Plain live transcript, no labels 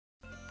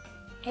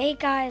Hey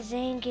guys,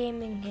 Zane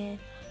Gaming here.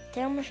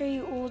 Today I'm going to show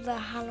you all the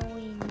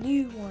Halloween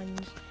new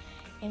ones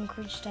in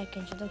Cruise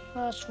Tycoon. So the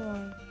first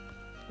one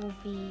will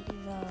be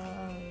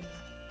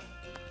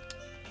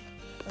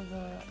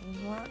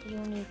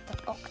you'll need the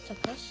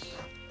octopus.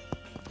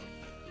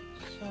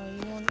 So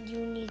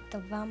you need the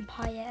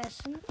vampire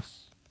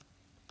essence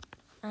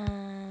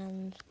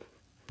and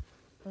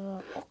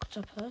the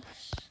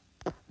octopus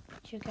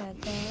to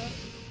get the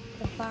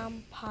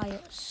vampire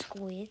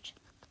squid.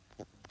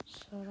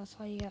 So that's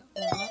how you get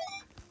that.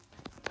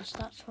 The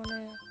stats on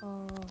it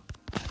are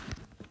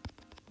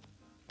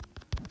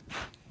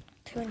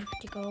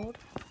 250 gold,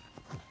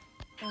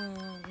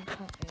 and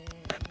that is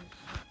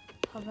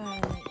cover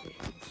and night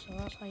vision. So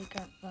that's how you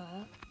get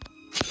that.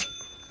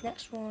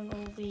 Next one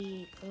will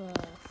be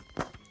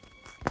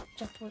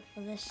just wait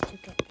for this to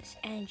get this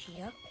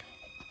energy up.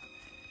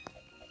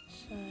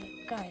 So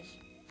guys,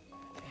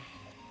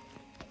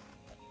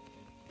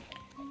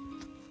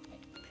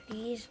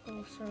 please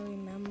also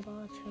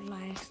remember to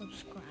like,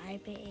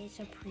 subscribe, it is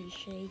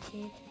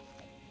appreciated.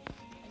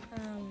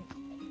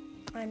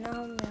 I know I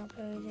haven't been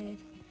uploaded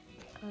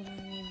because I've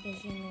been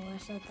busy and all the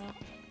rest of that.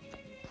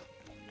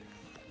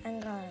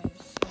 And guys,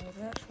 so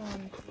the next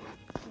one,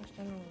 it's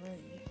done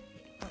already,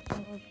 that's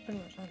pretty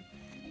much done,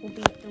 will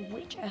be the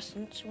witch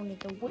essence. We'll need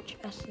the witch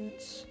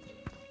essence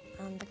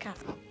and the cat.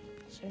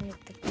 So we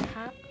need the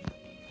cat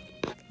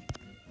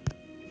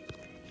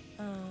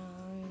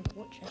and the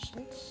witch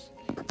essence.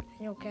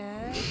 You'll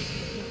get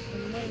the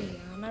familiar,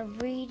 and I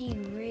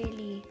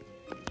really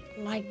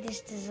like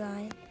this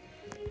design.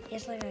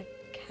 It's like a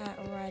cat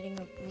riding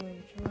a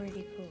broom. It's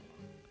really cool.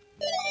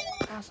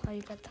 That's how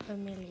you get the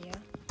familiar.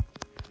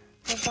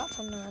 So that's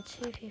on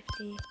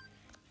 250,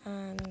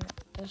 and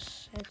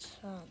it's that's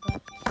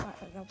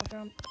like a double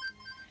jump.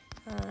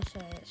 So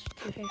it's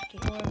 250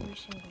 or every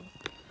single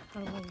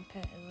Halloween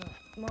pet is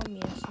a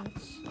mommy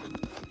essence.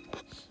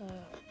 So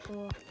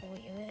we'll have to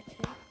wait a bit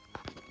too.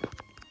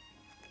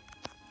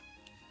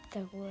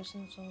 Devil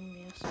essence on the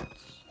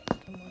essence.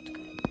 The more to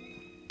go.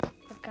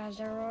 But guys,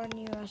 there are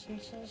new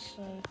essences,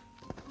 so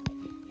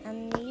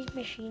and these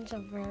machines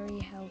are very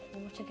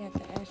helpful to get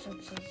the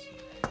essences.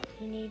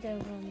 You need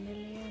over 1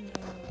 million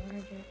or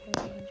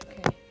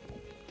 100k.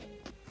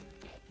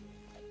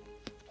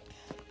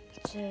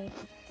 So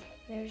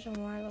the reason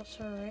why I got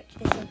so rich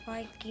is if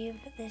I give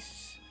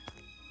this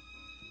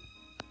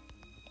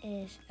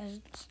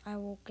essence, I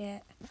will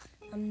get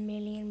 $1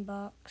 million.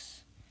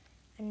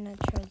 And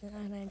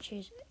then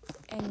choose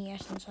any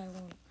essence I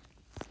want,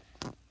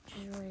 which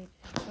is really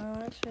good. So the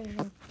next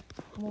version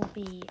will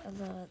be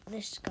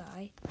this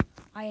guy.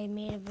 I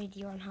made a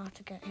video on how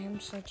to get him,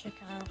 so check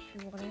it out if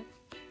you want it.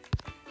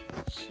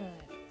 So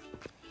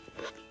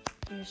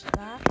use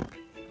that,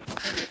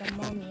 the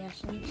mommy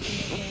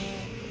essence,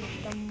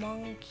 and the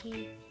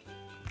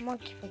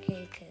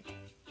monkeyficated.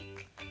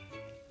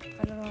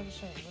 I don't know how to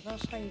say it, but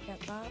that's how you get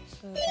that.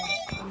 So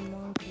that's the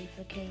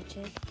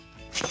monkeyficated.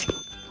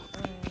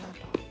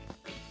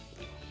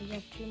 We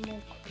have 2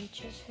 more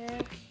creatures here.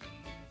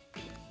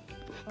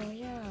 Oh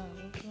yeah,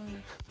 what's my...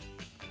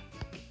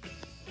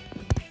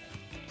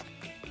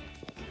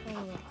 Oh,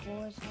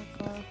 what is that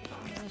called?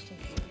 What's my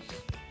essences?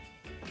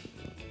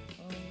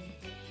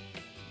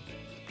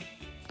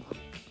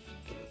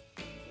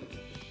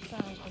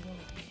 That is the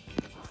one.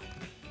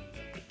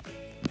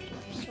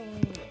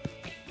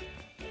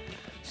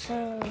 So,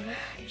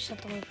 you just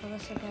have to wait for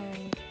this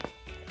again.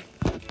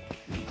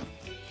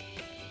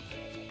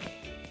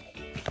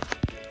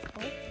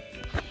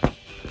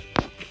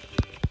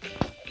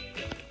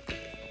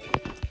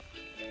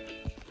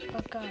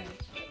 But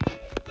guys,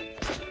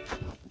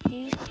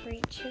 these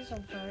creatures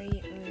are very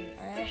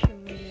I actually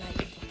really like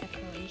the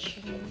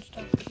decoration and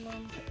stuff in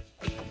them.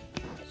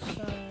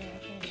 So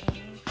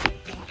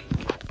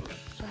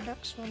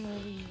next one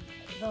will be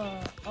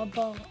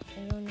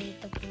and you'll need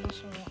the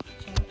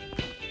velociraptor.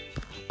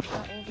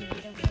 That will be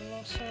the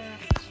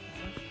velociraptor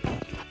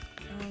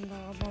and the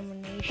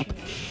abomination to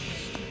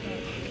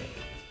get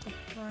the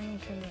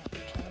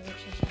frankenraptor,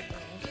 which is like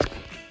this.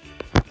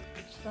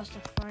 So that's the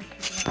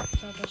frankenraptor.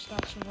 The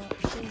stats are about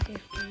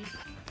 250,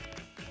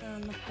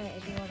 and the pet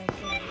is what I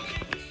call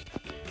this.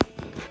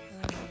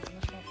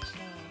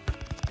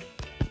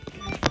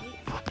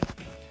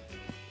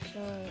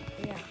 So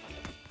yeah.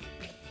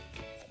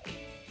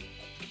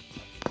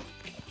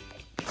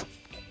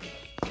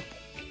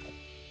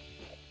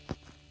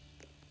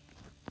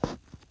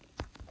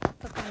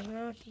 But guys,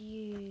 now to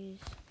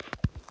use.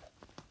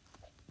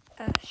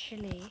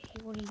 Actually, he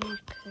will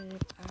use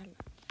code Alan.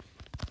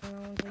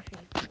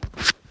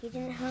 He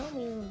didn't help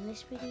me with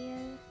this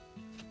video.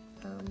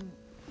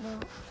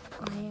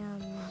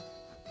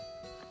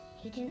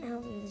 He didn't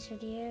help me with this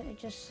video. It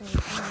just said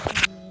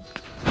help me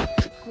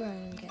grow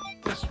and get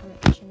this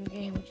rich in the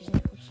game, which is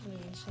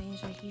absolutely insane.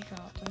 So he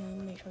dropped, and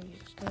then make sure you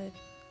use code.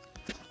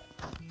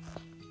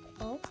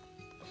 Oh,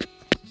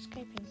 it's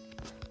escaping.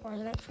 Or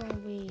the next one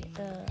will be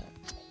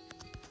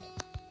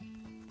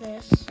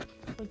this,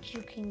 which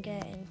you can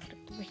get in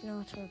the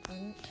Renato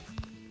event.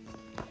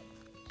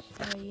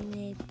 So you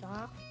need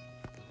that.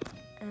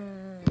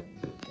 And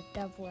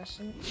purple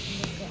essence and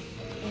you'll get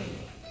the imp,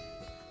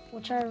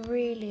 which I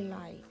really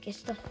like.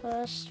 It's the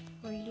first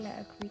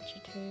 3-letter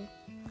creature too.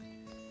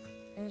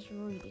 And it's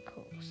really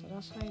cool. So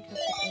that's how you get the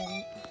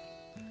imp.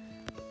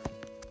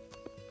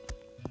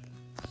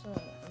 So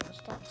the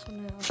stats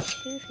on it are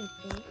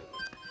 250.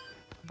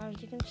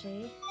 As you can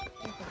see,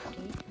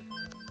 250.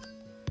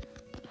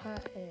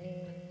 That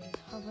is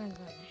Hover and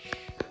Vanish.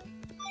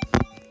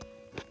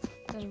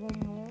 There's one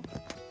more.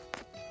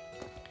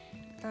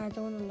 I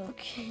don't want to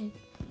look.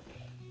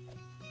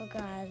 But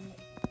guys,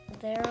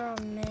 there are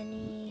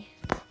many.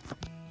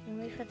 Let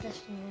me put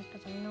this in here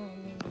because I know what I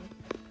mean.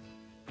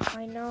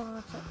 I know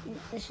how to.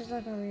 This is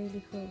like a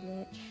really cool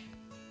glitch.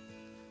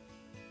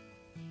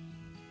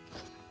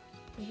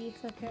 If you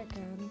click it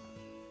again,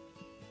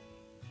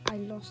 I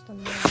lost a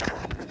million.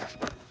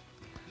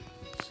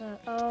 So,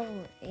 oh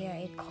yeah,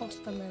 it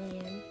cost $1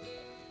 million,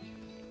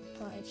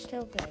 but it's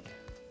still good.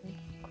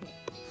 Cool.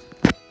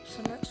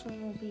 So next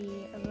one will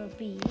be the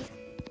bee.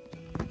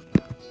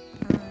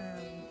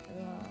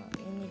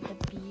 You need the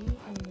bee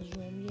and the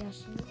zombie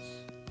essence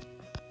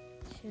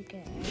to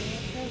get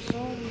the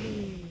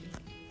zombie.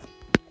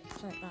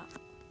 It's like that.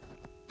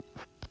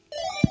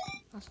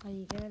 That's how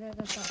you get it.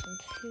 That's like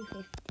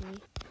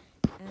 250,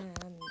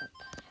 and the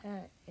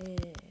pet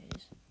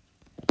is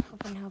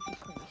Open Health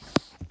Increase.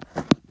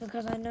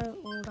 Because I know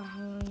all the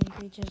Halloween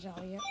creatures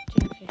are yet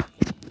 250.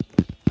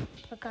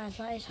 But guys,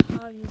 that is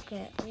how you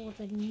get all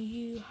the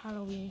new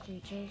Halloween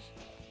creatures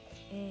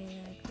in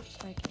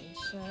Tycoon.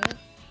 So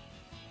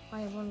I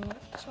have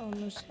unlocked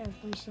almost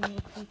every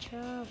single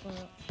creature,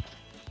 but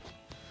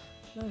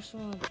most of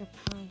them are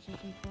Japan, so you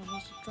can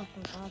probably drop a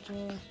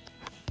budget.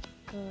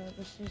 But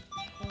this is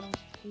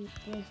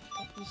this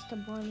Easter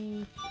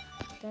Bunny.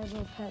 There's a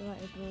pet that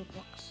is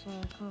Roblox, so I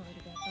can't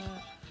really get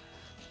that.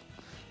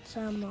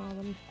 Some of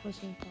them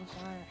quizzing plus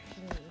I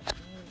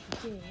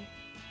actually do,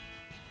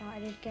 but I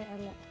did get a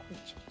lot of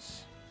creatures.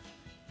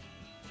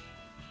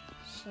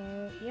 So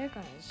yeah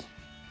guys,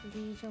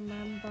 please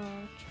remember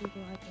to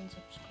like and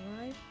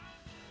subscribe,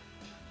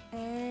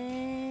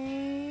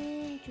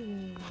 and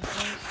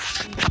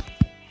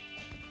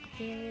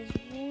there is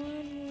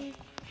one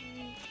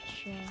more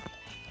creature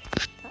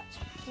that's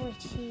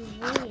pretty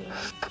weird.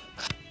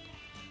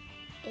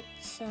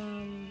 It's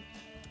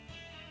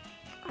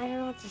I don't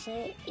know what to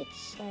say.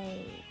 It's a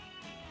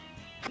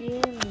you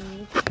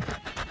need.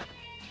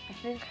 I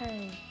think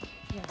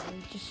we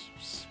just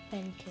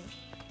spent it.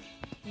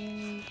 You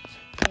need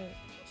to.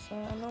 So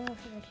I'm not going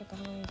to get the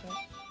Halloween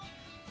chest.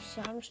 So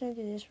I'm just gonna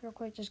do this real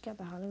quick. Just get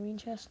the Halloween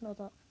chest. Not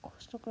that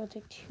it's not gonna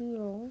take too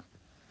long.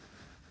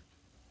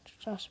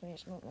 Trust me,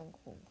 it's not long at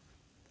all.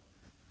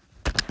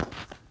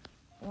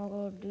 What I'm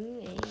gonna do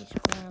is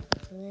grab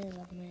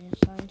my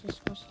scientist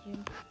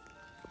costume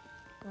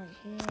right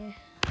here.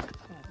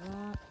 Grab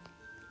that.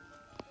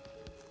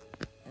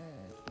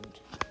 And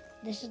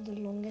this is the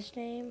longest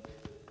name.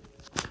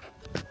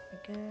 There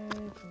we go. I'm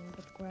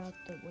gonna grab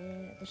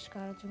the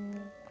skeleton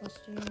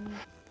costume.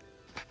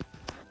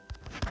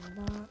 And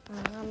that.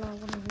 And I love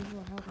one of these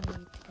will help me to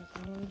get the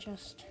Halloween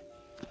chest.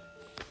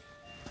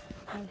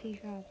 He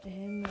grabbed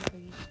him,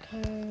 use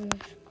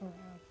code,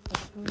 grab the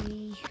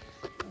tree,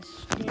 a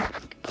stick,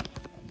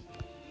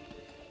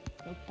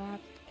 go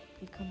back,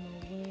 become a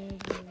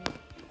werewolf.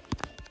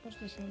 What's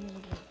the same as a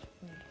witch?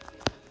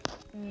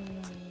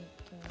 And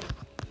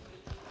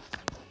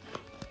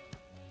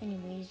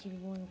anyways, you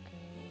want to go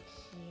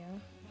here.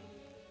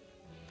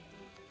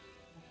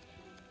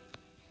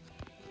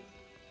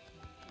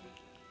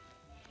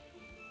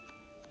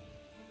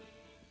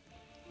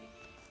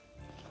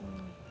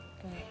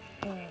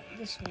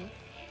 This way.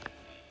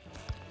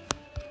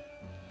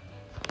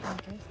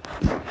 Okay.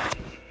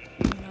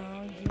 Now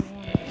you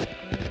want to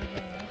go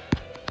there.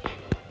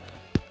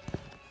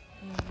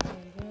 And there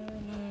we go.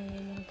 Now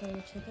you want to go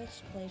to this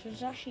place, which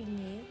is actually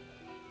new.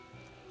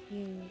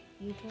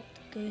 You drop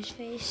the ghost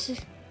face. And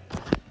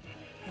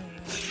then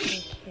you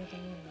go kill the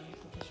moonlight,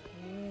 which is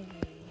really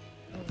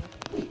weird.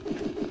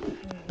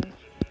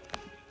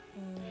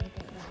 Look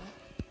at that.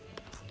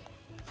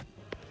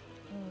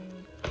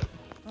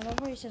 I love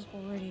how he says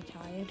already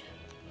tired.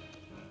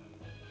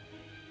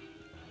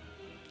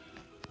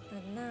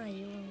 And now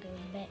you want to go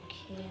back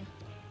here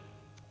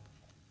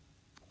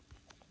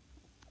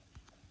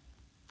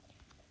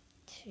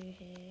to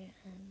here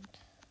and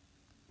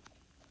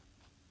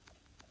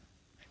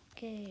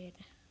good.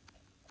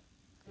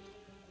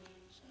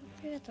 So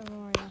I get the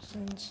raw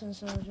essence since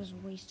I was just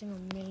wasting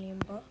 $1 million.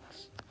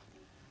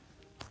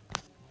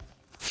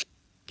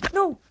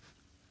 No!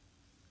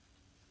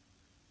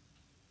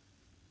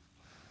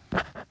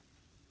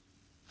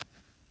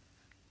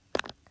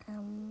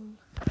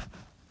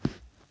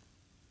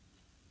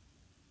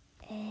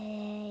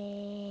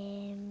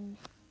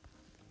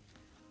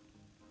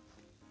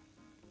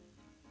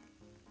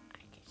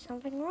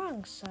 Something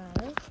wrong, so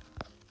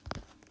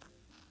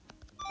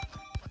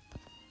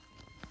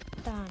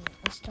darn it,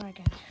 let's try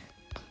again.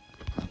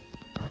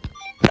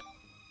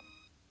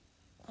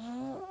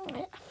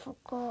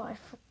 I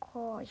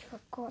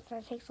forgot that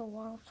it takes a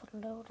while to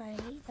load. I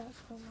hate that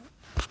so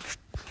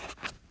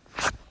much.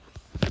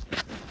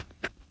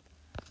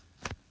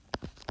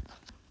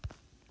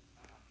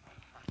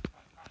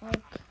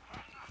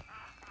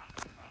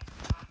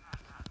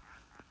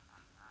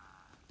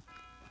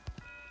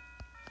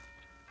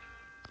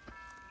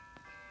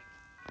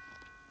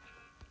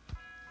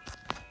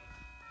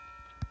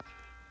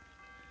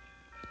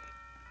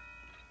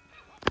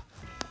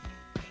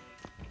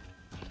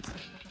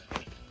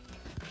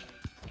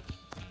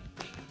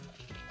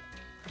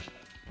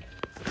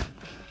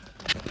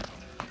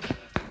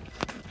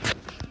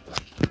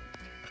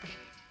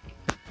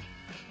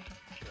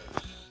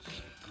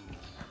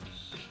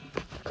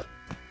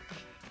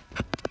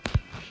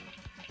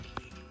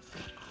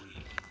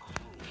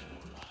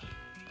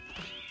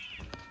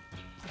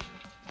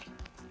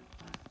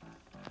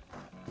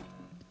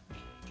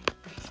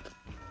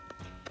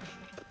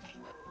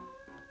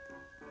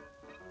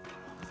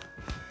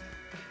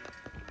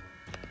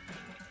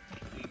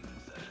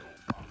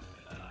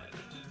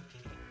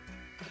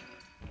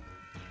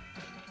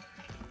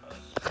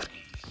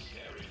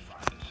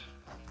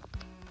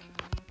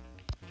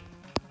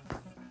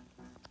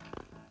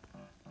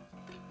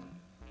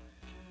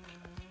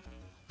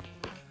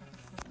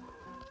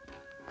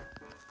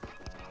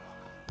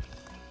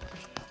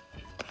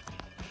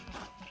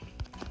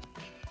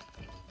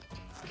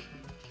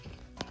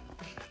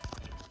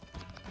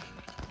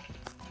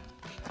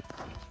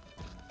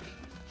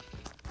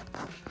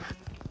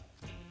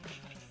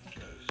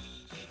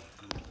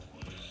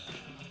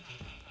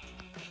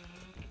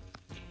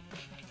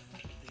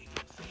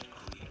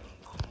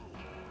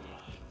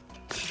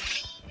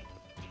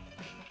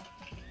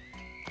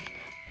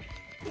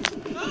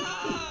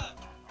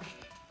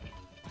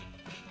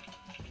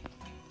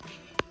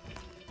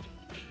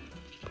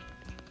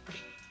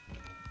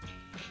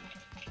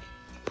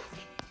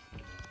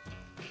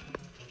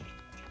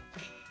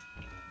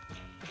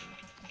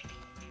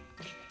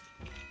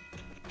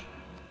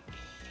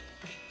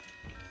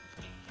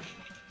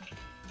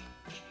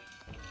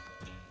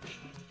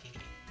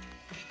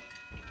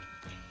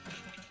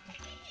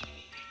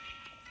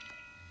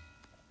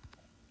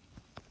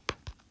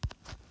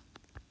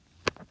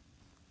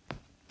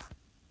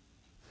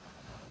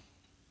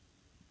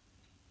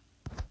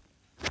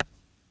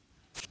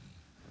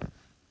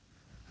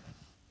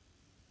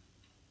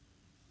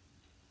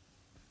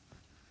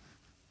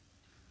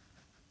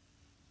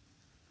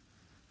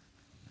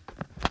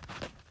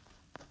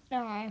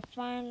 Alright, I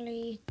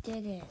finally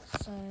did it.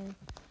 So,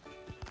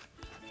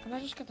 and I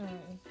just got the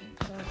right thing.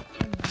 So,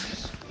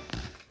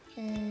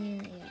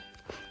 yeah.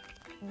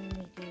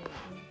 Only good.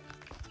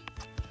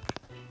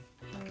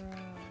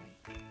 Alright.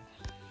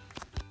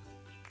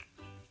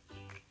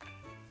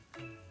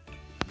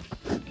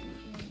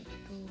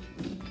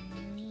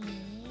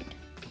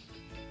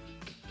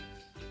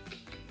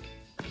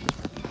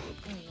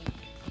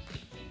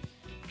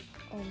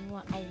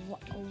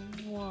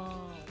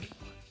 Wow.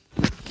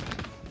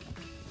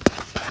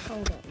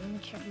 Hold up, let me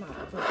check my book.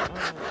 Oh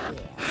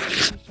yeah,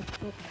 there's a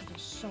book,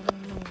 there's so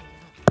many.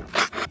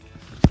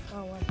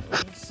 Oh, wait,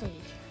 let me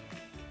see.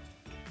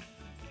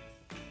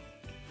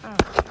 Oh,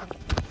 okay.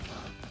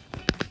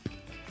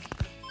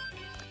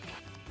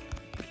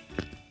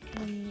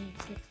 We need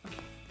it.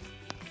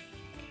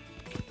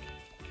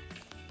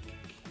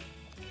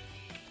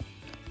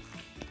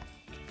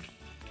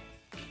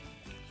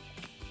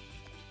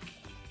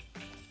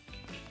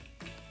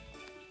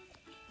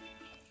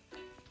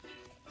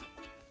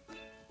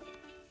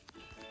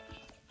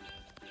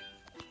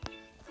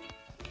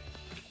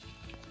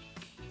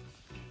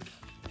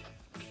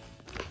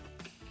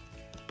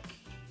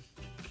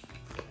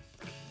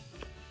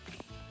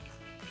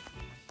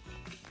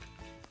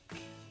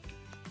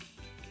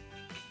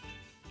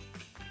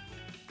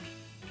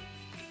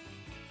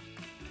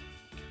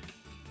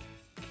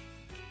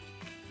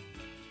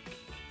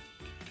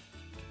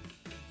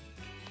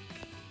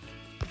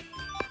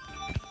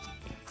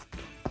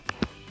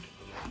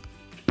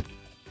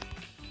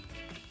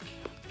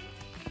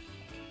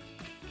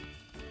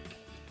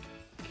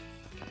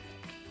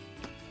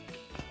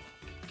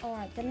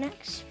 Alright, the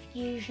next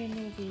fusion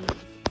will be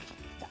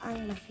the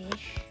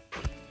anglerfish.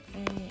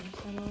 And yes,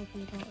 a lot of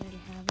you don't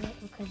really have it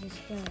because it's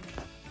the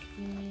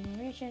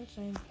region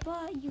zone,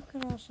 but you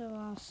can also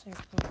ask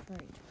for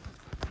fruit.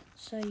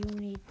 So you'll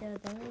need the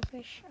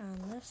anglerfish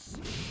and this.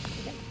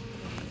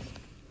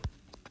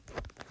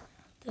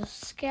 The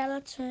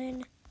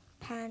skeleton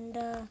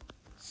panda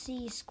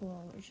sea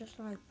squirrel, just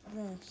like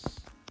this.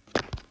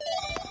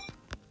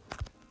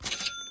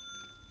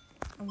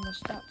 And the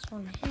stats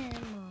on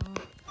him are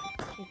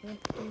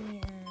 250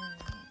 and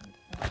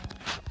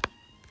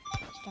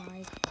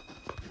died.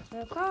 So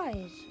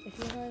guys, if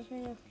you guys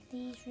video,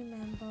 please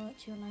remember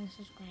to like and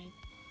subscribe.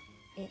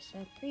 It's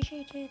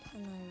appreciated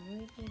and I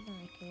really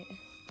like it.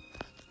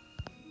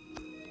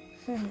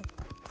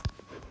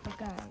 But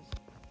guys,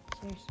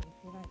 seriously,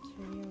 if you like this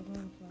video,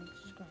 remember to like,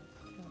 subscribe.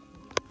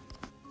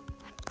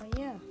 But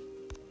yeah,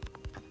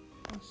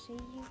 I'll see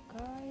you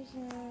guys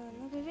in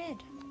another vid.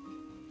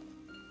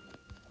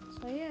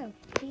 So yeah,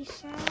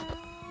 peace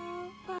out.